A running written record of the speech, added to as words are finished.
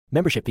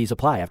Membership fees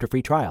apply after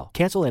free trial.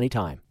 Cancel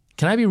anytime.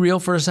 Can I be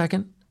real for a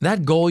second?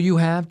 That goal you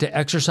have to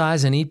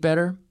exercise and eat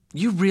better,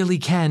 you really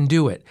can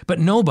do it. But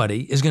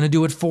nobody is going to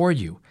do it for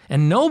you.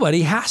 And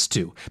nobody has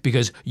to,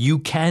 because you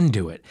can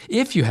do it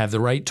if you have the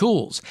right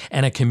tools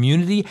and a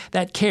community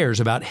that cares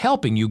about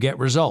helping you get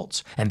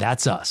results. And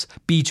that's us,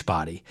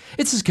 Beachbody.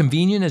 It's as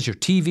convenient as your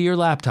TV or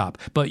laptop,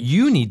 but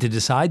you need to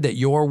decide that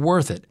you're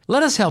worth it.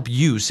 Let us help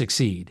you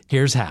succeed.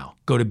 Here's how.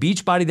 Go to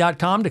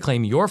beachbody.com to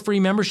claim your free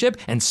membership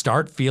and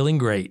start feeling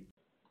great.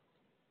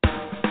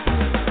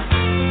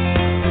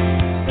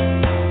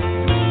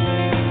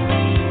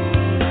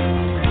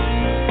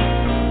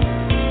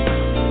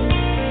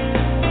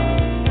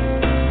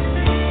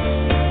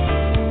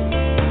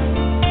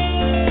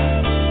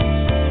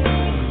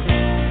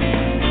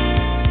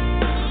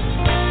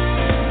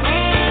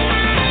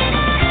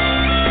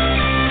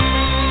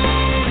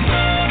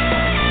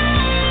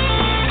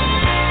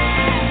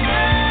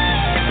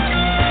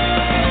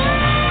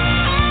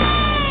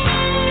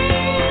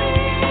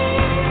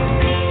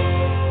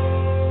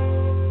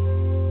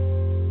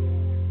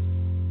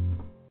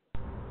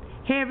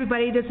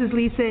 Everybody, this is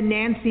Lisa and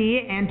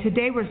Nancy, and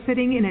today we're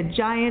sitting in a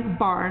giant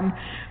barn.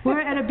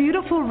 We're at a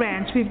beautiful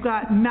ranch. We've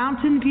got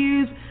mountain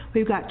views,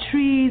 we've got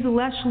trees,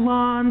 lush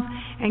lawns,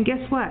 and guess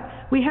what?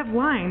 We have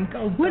wine.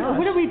 What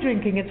are we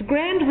drinking? It's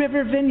Grand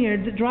River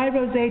Vineyards Dry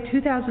Rosé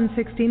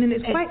 2016, and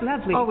it's quite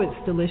lovely. Oh, it's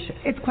delicious.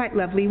 It's quite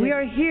lovely. We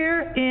are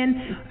here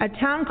in a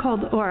town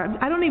called, or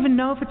I don't even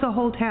know if it's a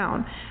whole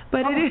town,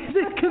 but it is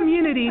a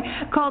community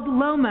called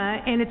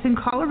Loma, and it's in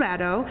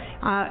Colorado.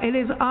 It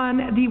is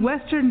on the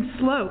western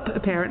slope,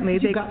 apparently.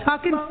 They're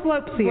talking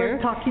slopes here.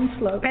 We're talking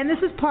slopes. And this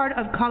is part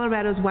of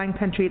Colorado's wine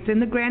country. It's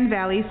in the Grand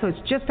Valley, so it's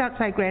just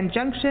outside Grand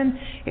Junction.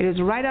 It is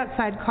right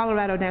outside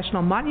Colorado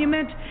National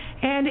Monument,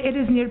 and it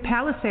is near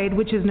Palisade,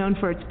 which is known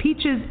for its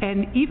peaches,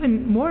 and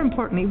even more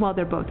importantly, well,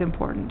 they're both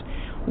important,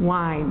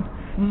 wine.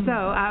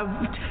 So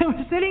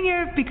we're sitting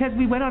here because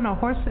we went on a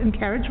horse and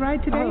carriage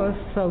ride today. Oh,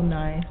 it's so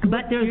nice.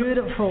 But there's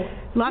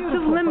lots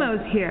of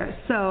limos here.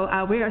 So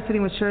we are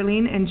sitting with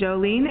Charlene and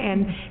Jolene.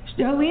 And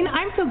Jolene,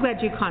 I'm so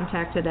glad you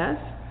contacted us.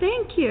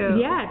 Thank you.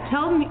 Yeah,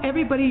 tell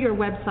everybody your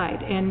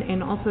website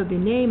and also the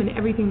name and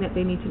everything that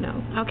they need to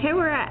know. Okay,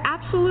 we're at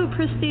Absolute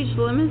Prestige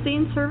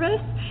Limousine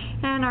Service,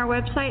 and our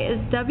website is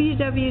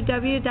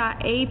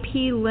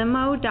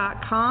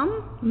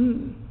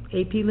www.aplimo.com.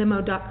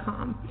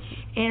 aplimo.com.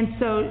 And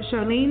so,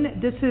 Charlene,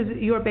 this is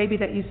your baby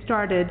that you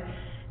started,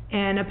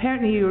 and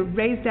apparently you were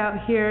raised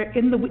out here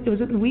in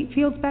was it in the wheat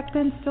fields back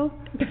then still?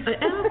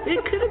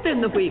 It could have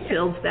been the wheat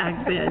fields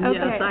back then, okay.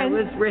 Yes. I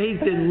was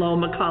raised in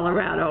Loma,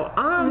 Colorado,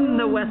 on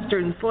the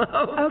western slope.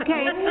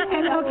 Okay,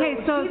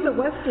 so the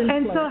western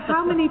slope. So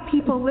how many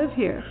people live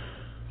here?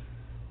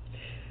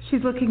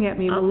 She's looking at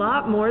me. A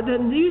lot more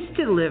than used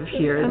to live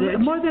here.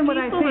 More than what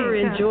I think. People are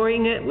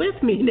enjoying it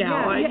with me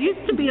now. I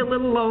used to be a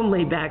little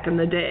lonely back in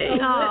the day.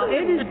 Oh,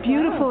 it is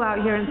beautiful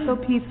out here and so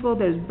peaceful.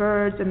 There's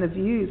birds and the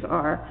views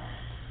are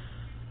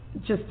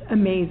just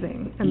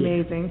amazing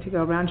to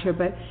go around here.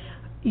 But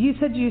you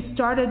said you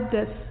started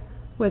this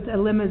with a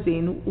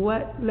limousine.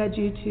 What led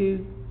you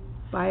to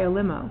buy a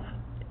limo?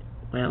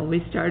 Well,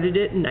 we started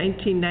it in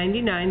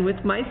 1999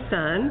 with my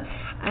son,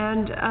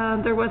 and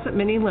there wasn't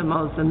many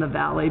limos in the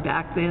valley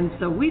back then,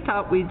 so we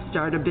thought we'd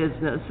start a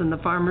business, and the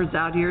farmers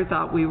out here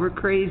thought we were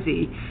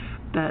crazy.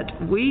 But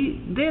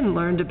we then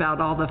learned about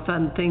all the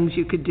fun things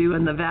you could do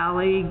in the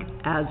valley,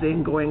 as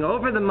in going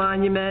over the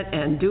monument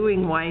and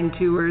doing wine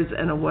tours,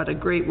 and what a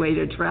great way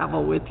to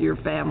travel with your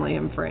family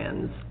and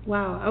friends.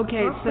 Wow,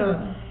 okay, so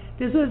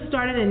this was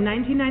started in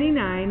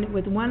 1999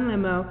 with one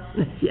limo.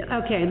 Yes.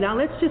 Okay, now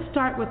let's just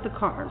start with the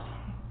cars.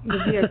 The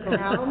vehicle.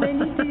 How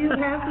many do you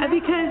have now?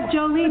 Because,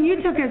 Jolene,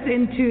 you took us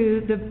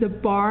into the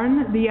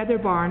barn, the other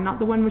barn, not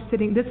the one we're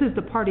sitting. This is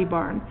the party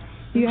barn.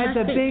 You had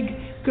the big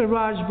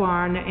garage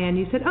barn, and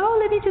you said, oh,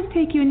 let me just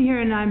take you in here,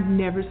 and I've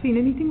never seen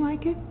anything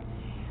like it.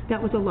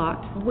 That was a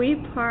lot. We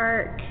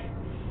park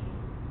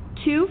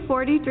 2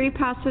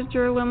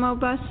 43-passenger limo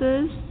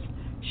buses,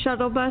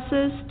 shuttle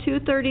buses,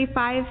 2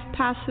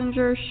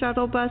 35-passenger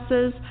shuttle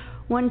buses,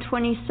 1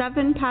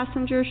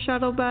 27-passenger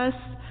shuttle bus,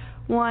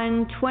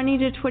 1 20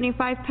 to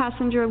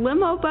 25-passenger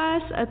limo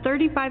bus, a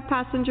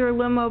 35-passenger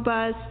limo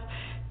bus,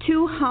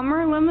 2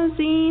 Hummer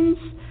limousines,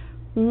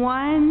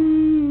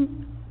 1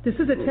 this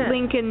is a test.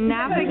 Lincoln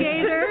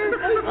Navigator,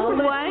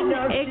 1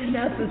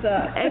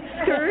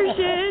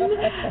 Excursion,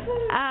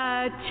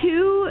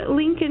 2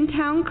 Lincoln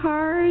Town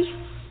Cars,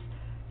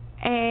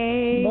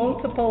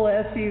 multiple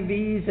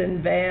SUVs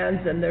and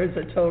vans, and there's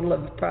a total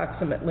of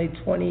approximately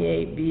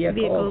 28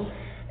 vehicles.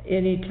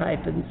 Any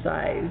type and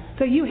size.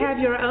 So you have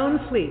your own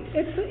fleet.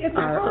 It's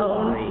our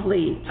own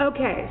fleet.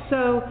 Okay,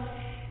 so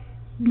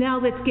now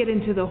let's get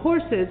into the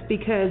horses,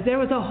 because there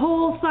was a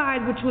whole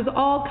side which was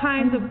all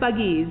kinds of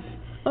buggies.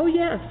 Oh,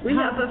 yes. We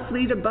have a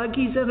fleet of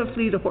buggies and a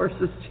fleet of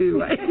horses,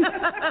 too.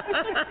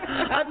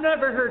 I've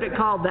never heard it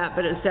called that,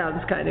 but it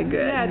sounds kind of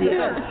good. Yeah,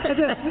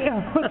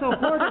 it's a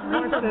horde of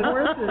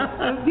horses.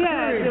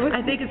 Yeah.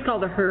 I think it's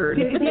called a herd.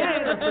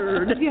 Yeah, a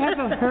herd. You have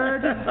a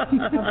herd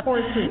of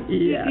horses.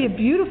 Yeah.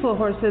 Beautiful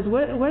horses.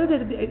 What are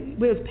it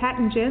was Pat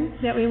and Jen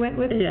that we went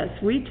with? Yes,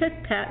 we took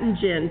Pat and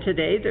Jen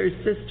today. They're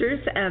sisters,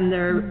 and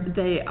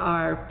they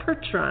are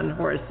Percheron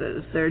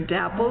horses. They're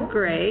dapple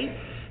gray,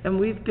 and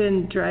we've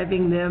been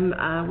driving them.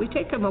 We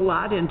take them a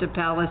lot into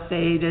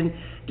Palisade and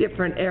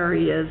different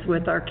areas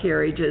with our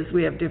carriages.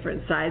 We have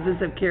different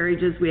sizes of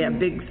carriages. We have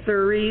big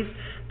Surreys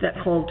that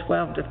hold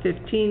 12 to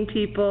 15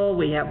 people.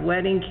 We have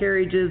wedding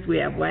carriages. We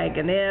have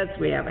wagonettes.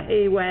 We have a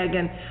hay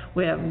wagon.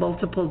 We have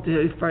multiple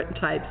different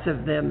types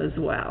of them as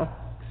well.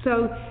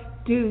 So,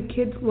 do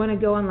kids want to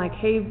go on like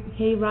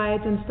hay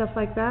rides and stuff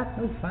like that?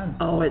 That was fun.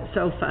 Oh, it's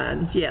so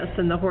fun, yes.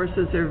 And the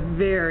horses are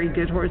very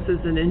good horses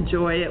and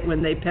enjoy it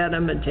when they pet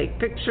them and take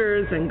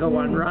pictures and go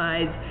on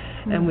rides.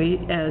 And we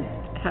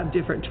have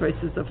different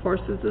choices of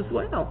horses as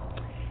well.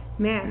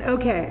 Man,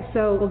 okay,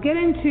 so we'll get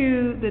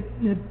into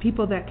the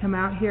people that come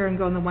out here and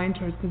go on the wine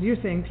tours, because you're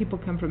saying people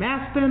come from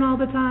Aspen all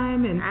the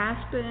time. And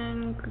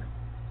Aspen,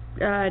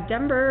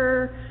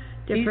 Denver,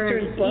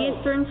 different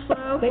Eastern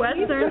Slope,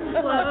 Western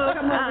Slope.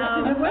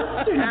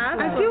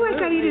 I feel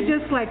like I need to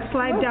just like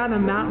slide down a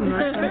mountain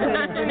or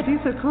something. A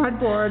piece of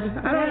cardboard.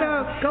 I don't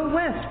know. Go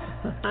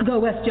west. Go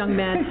west, young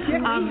man.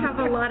 We have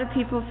a lot of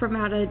people from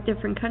out of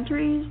different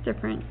countries,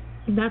 different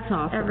That's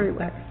awesome.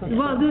 everywhere.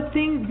 Well, the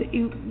thing,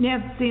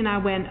 Nancy and I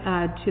went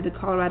to the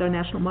Colorado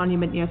National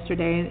Monument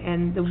yesterday,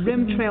 and the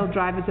Rim Trail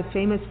Drive is a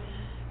famous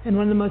and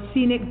one of the most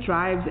scenic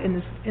drives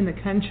in the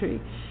country.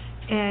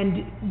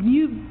 And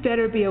you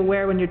better be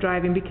aware when you're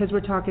driving, because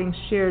we're talking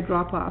sheer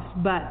drop-offs.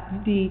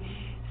 But the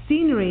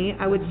scenery,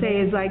 I would say,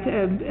 is like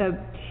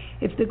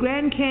if the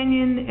Grand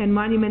Canyon and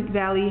Monument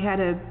Valley had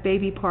a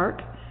baby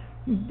park,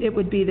 it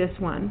would be this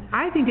one.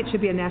 I think it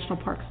should be a national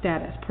park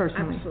status,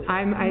 personally.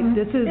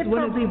 Absolutely. This is It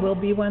one of probably will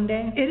be one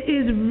day. It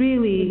is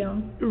really,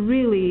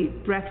 really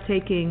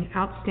breathtaking,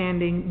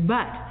 outstanding.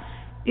 But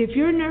if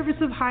you're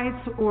nervous of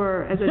heights,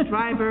 or as a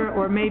driver,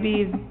 or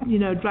maybe,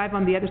 drive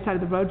on the other side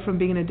of the road from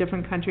being in a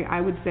different country,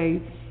 I would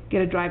say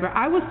get a driver.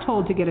 I was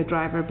told to get a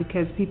driver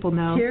because people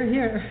know.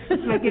 Here.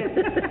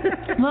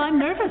 Well, I'm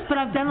nervous, but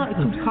I've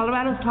done,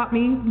 Colorado's taught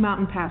me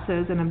mountain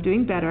passes, and I'm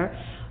doing better.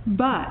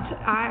 But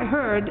I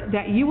heard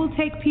that you will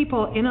take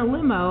people in a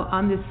limo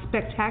on this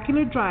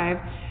spectacular drive.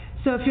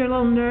 So if you're a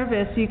little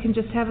nervous, you can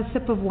just have a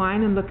sip of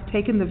wine and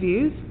take in the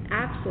views.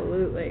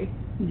 Absolutely.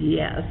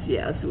 Yes.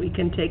 We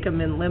can take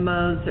them in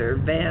limos or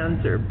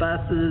vans or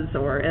buses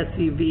or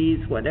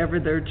SUVs, whatever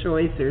their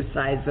choice or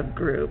size of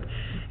group.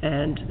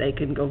 And they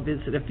can go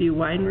visit a few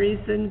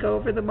wineries and go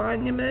over the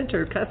monument,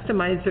 or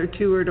customize their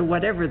tour to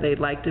whatever they'd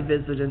like to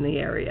visit in the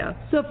area.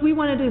 So if we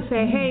wanted to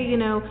say, hey,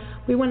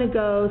 we want to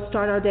go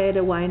start our day at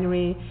a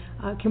winery,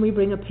 can we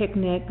bring a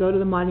picnic, go to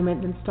the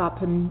monument and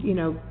stop and,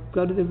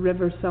 go to the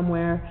river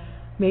somewhere?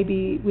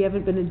 Maybe we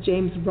haven't been to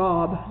James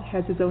Robb,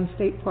 has his own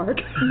state park.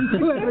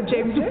 Whoever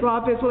James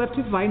Robb is, we'll have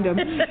to find him.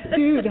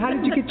 Dude, how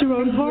did you get your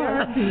own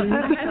park?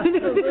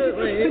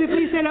 Absolutely. But if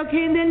we said,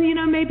 okay, and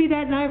then, maybe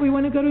that night we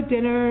want to go to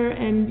dinner,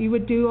 and you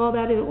would do all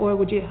that, or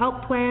would you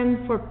help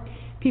plan for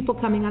people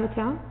coming out of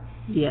town?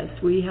 Yes,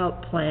 we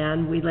help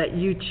plan. We let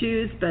you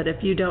choose, but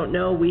if you don't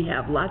know, we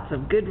have lots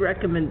of good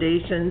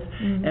recommendations,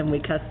 and we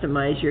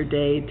customize your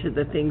day to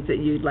the things that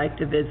you'd like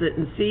to visit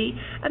and see,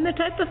 and the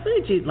type of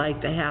food you'd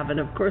like to have. And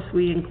of course,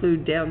 we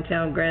include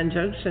downtown Grand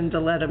Junction to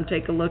let them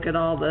take a look at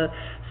all the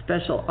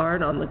special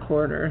art on the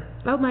corner.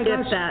 Oh my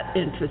gosh! If that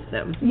interests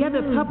them. Yeah,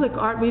 the public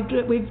art.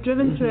 We've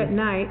driven through at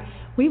night.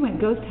 We went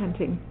ghost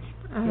hunting.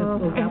 Oh,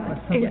 that was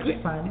so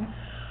much fun.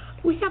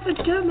 We haven't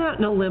done that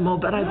in a limo,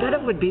 but I bet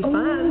it would be fun.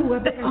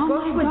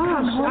 Oh my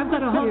gosh! I've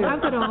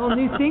got a whole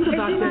new thing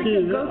about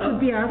this. Ghost would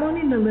be, I want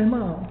in the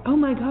limo. Oh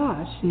my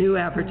gosh! New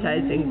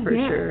advertising for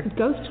sure.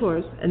 Ghost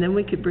tours. And then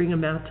we could bring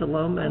them out to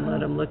Loma and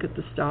let them look at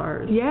the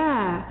stars.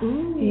 Yeah.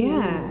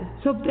 Yeah.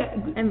 So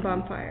And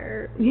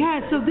bonfire.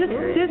 Yeah. So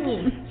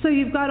so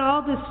you've got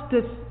all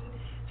this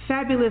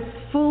fabulous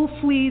full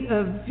fleet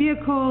of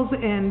vehicles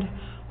and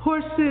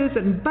horses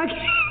and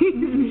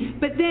buggies,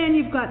 but then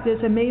you've got this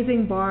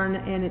amazing barn,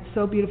 and it's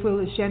so beautiful.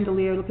 The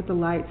chandelier, look at the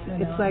lights.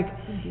 It's like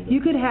you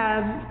could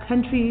have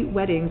country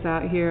weddings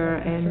out here,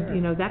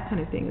 and that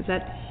kind of thing. Is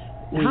that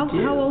how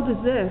old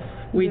is this?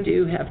 We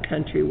do have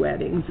country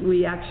weddings.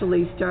 We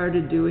actually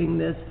started doing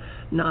this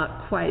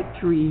not quite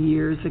 3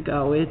 years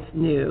ago. It's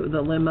new.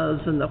 The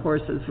limos and the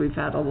horses we've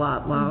had a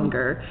lot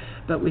longer,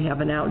 but we have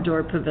an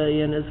outdoor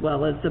pavilion as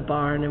well as the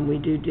barn, and we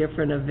do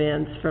different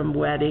events from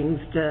weddings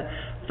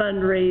to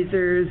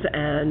fundraisers,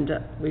 and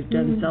we've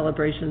done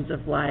celebrations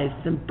of life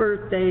and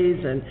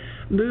birthdays and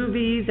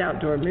movies,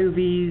 outdoor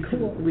movies.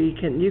 Cool.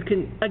 You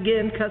can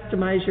again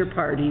customize your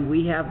party.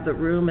 We have the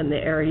room and the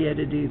area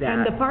to do that.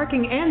 And the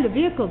parking and the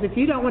vehicles if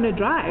you don't want to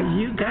drive.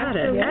 You got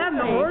it. And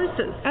the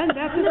horses. And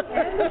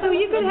so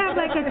you could have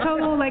like a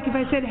total, like if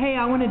I said, hey,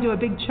 I want to do a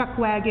big chuck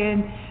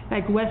wagon,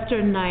 like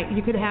Western night,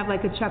 you could have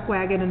like a chuck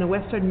wagon and a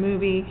Western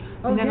movie,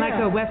 and then like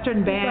a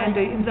Western band,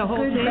 the whole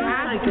thing.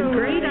 That's a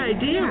great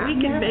idea.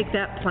 We can make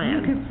that You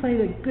plan. could play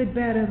the good,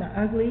 bad, and the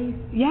ugly.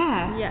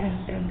 Yeah. Yes.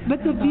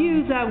 But the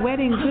views at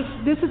weddings,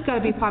 this has got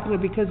to be popular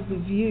because the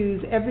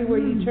views, everywhere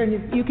you turn,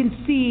 you can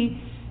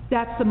see,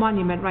 that's the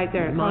monument right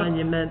there. The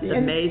monument, the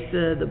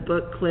mesa, the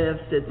book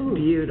cliffs, it's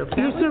beautiful.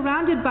 You're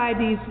surrounded by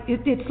these,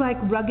 it's like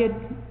rugged,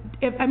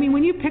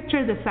 when you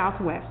picture the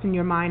Southwest in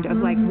your mind of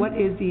like what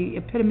is the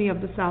epitome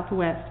of the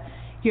Southwest,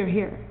 you're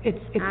here. It's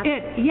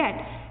it,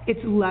 yet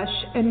it's lush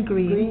and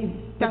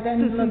green. That's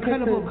this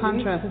incredible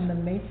contrast. And the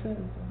mesas.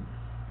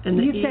 In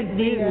the You said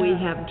evening, we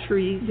have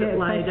trees that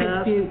light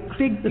up.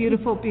 Big,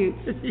 beautiful buttes.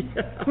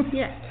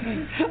 Yes.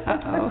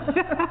 Uh-oh.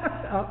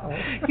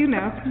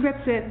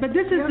 That's it. But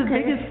this is the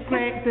biggest,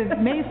 the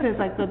mesa is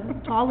like the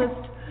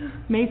tallest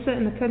mesa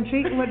in the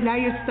country. Well, now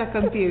you're stuck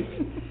on buttes.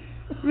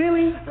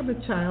 Really? I'm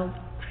a child.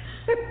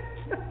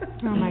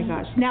 Oh my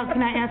gosh. Now,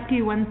 can I ask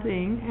you one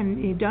thing,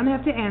 and you don't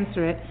have to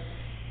answer it.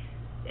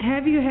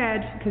 Have you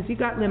had, because you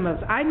got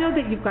limos, I know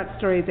that you've got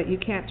stories that you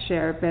can't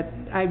share, but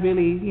I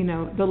really,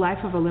 the life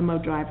of a limo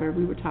driver,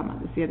 we were talking about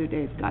this the other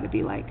day, it's got to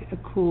be like a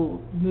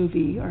cool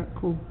movie or a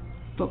cool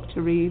book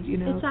to read,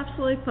 It's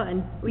absolutely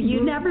fun.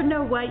 You never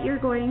know what you're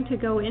going to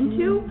go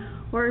into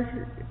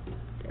or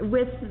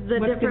with the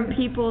different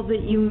people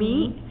that you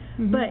meet,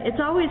 but it's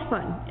always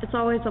fun. It's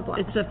always a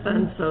blast. It's a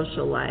fun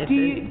social life. Do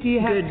you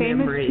have good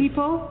famous memories.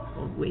 people?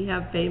 We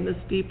have famous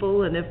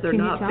people, and if they're Can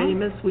you not tell?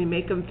 famous, we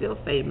make them feel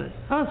famous.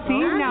 Oh, see,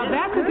 now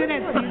that's a good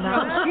answer.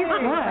 Oh, she's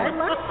good. I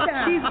like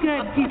that. She's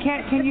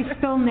good. Can you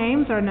spill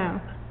names or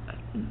no?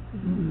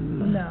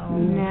 No.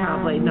 No.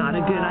 Probably not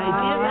a good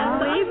idea.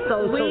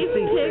 We've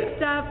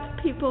picked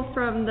up people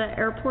from the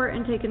airport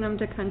and taken them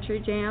to Country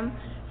Jam.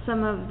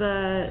 Some of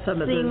the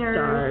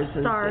singers,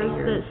 stars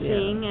that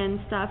sing and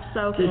stuff.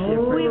 So To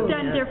different we've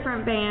done events.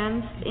 different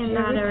bands in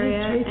that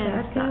area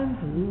and stuff.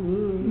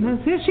 No,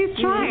 see, she's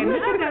trying.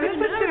 Listen to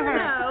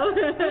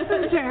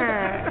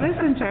her.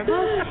 Listen to her.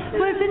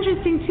 Well, it's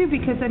interesting too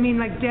because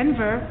like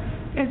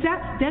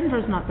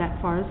Denver's not that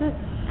far, is it?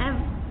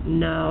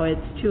 No,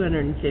 it's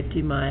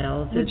 250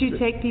 miles. Would you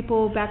take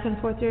people back and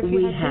forth there if you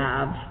We had to?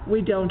 have.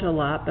 We don't a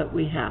lot, but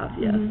we have,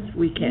 yes.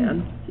 We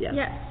can, yes.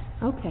 Yes.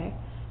 Okay.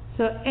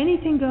 So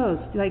anything goes,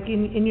 like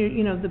in your,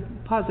 the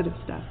positive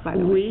stuff, by the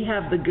way. We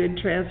have the good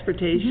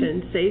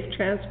transportation, safe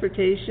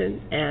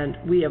transportation, and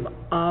we have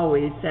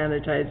always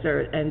sanitized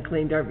and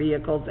cleaned our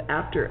vehicles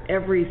after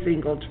every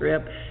single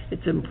trip.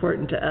 It's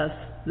important to us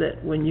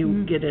that when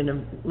you get in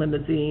a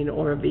limousine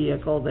or a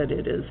vehicle that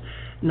it is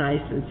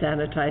nice and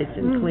sanitized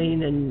and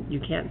clean, and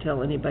you can't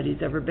tell anybody's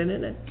ever been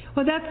in it.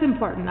 Well, that's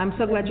important. I'm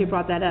so glad you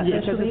brought that up,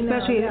 Yes. because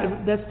especially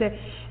at this day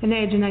and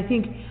age, and I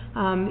think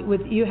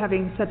with you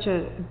having such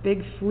a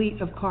big fleet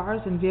of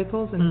cars and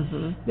vehicles,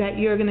 and that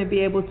you're going to be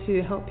able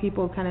to help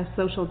people kind of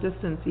social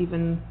distance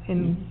even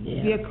in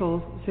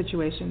vehicle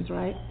situations,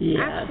 right?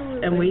 Yes,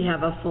 Absolutely. and we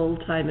have a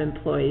full-time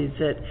employees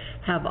that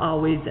have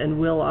always and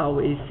will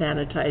always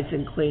sanitize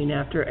and clean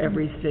after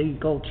every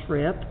single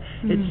trip.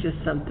 It's just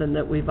something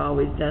that we've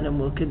always done and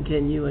will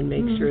continue and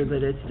make sure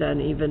that it's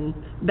done even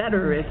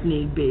better if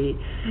need be.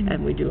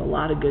 And we do a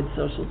lot of good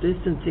social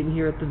distancing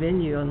here at the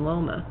venue in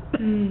Loma.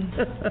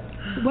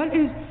 What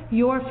is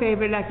your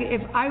favorite, like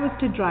if I was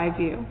to drive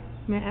you,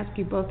 I'm going to ask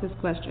you both this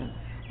question,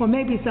 well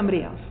maybe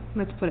somebody else,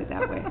 let's put it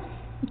that way.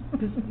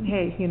 'Cause,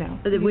 hey,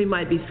 We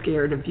might be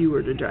scared if you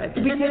were to drive.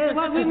 because,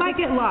 well, we might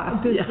get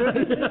lost.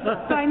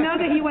 So I know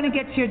that you want to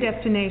get to your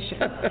destination.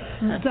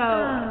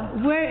 So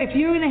if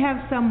you're going to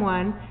have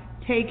someone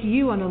take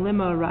you on a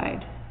limo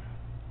ride,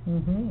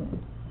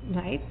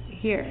 right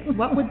here,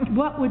 what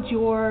would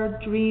your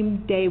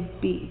dream day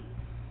be?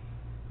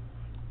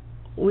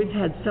 We've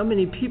had so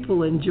many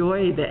people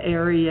enjoy the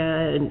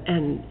area,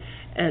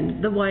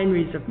 and the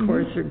wineries, of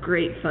course, are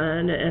great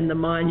fun, and the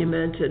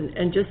monument,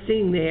 and just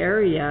seeing the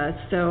area.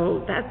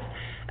 So that's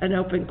an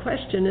open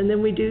question. And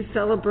then we do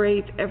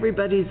celebrate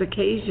everybody's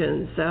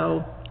occasion.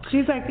 So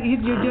She's like, you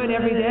do it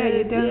every day.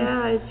 You don't.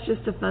 Yeah, it's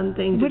just a fun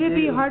thing to do. Would it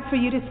be hard for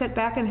you to sit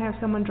back and have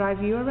someone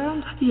drive you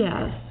around?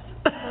 Yes.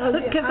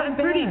 Because I'm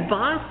pretty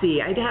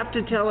bossy. I'd have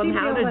to tell them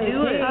how to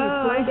do it.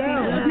 Oh, I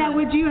see. Now,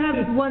 would you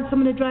want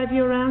someone to drive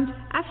you around?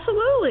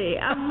 Absolutely.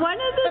 One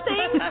of the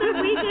things that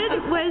we did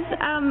was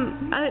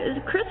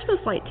Christmas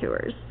light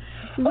tours.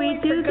 We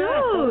do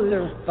those. Those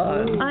are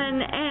fun.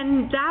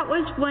 And that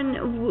was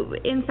one,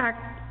 in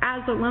fact,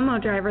 as a limo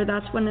driver,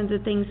 that's one of the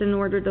things, in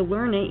order to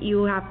learn it,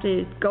 you have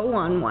to go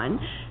on one.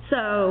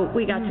 So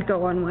we got to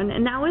go on one,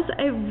 and that was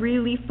a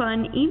really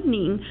fun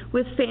evening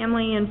with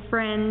family and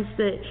friends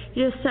that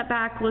you just sit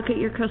back, look at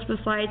your Christmas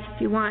lights. If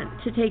you want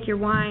to take your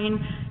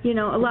wine,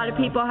 a lot of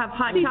people have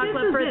hot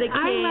chocolate for the kids.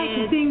 I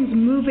like things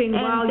moving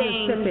and while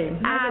things. you're sipping.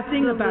 That's the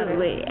thing about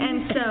it. Absolutely.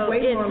 And so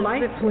Way more it's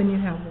lights when you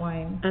have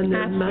wine. And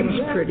they're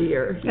much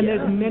prettier. And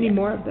there's many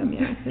more of them,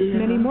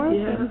 many more of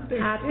them.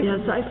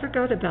 Yes, I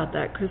forgot about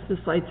that. Christmas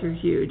lights are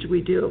huge.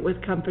 We do it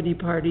with company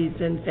parties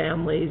and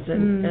families,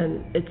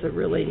 and it's a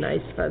really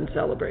nice, fun fun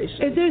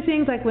celebration. Is there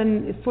things like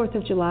when 4th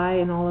of July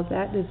and all of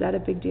that, is that a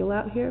big deal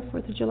out here,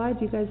 4th of July?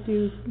 Do you guys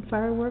do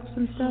fireworks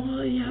and stuff?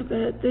 Oh, yeah,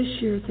 but this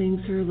year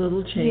things are a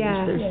little changed.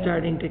 Yeah. They're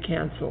starting to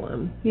cancel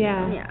them.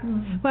 Yeah. Yeah.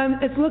 Well,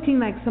 it's looking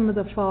like some of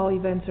the fall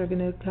events are going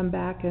to come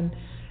back and,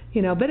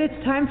 but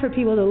it's time for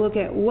people to look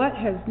at what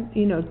has,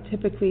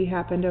 typically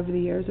happened over the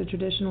years, the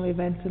traditional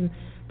events, and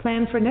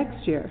plan for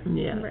next year.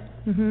 Yeah.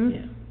 Mm-hmm.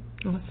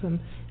 Yeah. Awesome.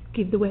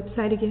 Give the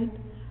website again.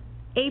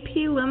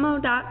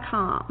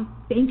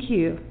 aplimo.com. Thank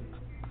you.